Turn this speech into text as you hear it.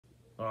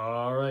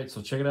All right,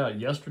 so check it out.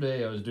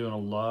 Yesterday I was doing a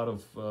lot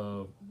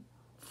of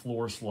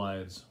floor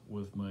slides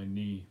with my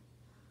knee,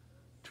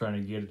 trying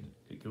to get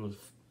it go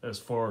as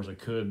far as I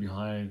could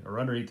behind or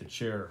underneath the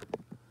chair.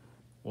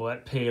 Well,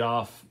 that paid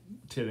off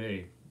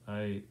today.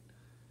 I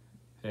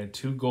had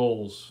two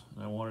goals.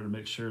 I wanted to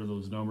make sure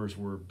those numbers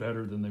were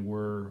better than they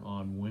were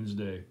on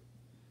Wednesday.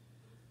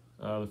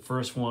 The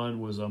first one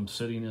was I'm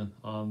sitting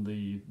on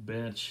the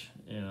bench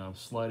and I'm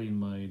sliding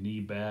my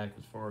knee back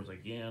as far as I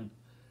can,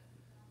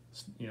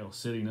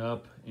 sitting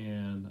up,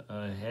 and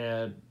I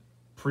had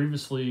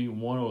previously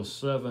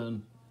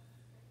 107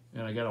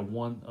 and I got a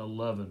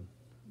 111.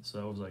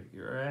 So I was like,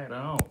 you're right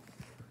on.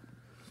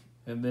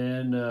 And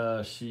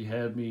then she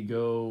had me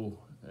go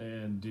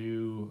and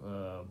do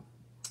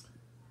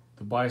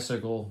did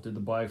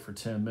the bike for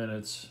 10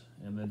 minutes,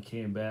 and then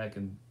came back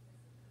and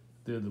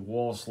did the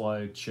wall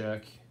slide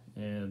check.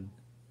 And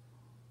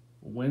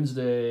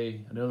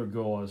Wednesday, another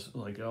goal, I was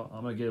like, oh,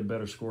 I'm going to get a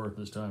better score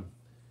this time.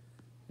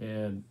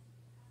 And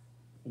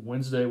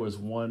Wednesday was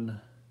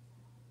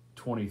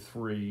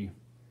 123.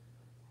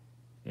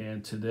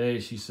 And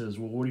today she says,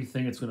 well, what do you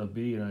think it's going to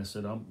be? And I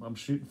said, I'm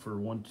shooting for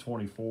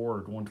 124 or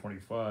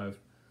 125.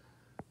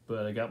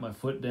 But I got my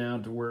foot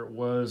down to where it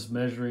was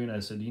measuring. I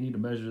said, you need to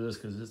measure this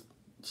because it's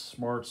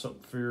smart,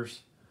 something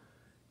fierce.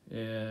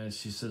 And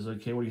she says,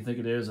 okay, what do you think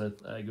it is? I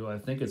go, I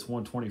think it's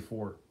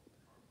 124.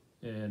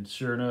 And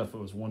sure enough, it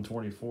was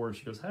 124. And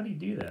she goes, how do you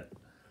do that?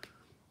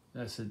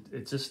 And I said,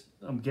 it's just,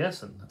 I'm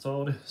guessing. That's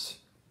all it is.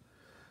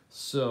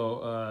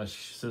 So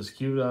she says,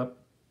 cue it up.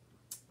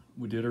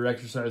 We did our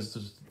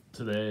exercises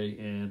today,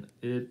 and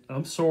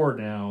I'm sore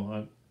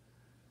now.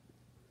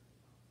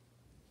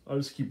 I'll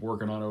just keep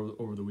working on it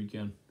over the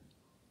weekend.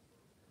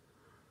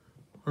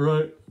 All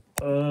right.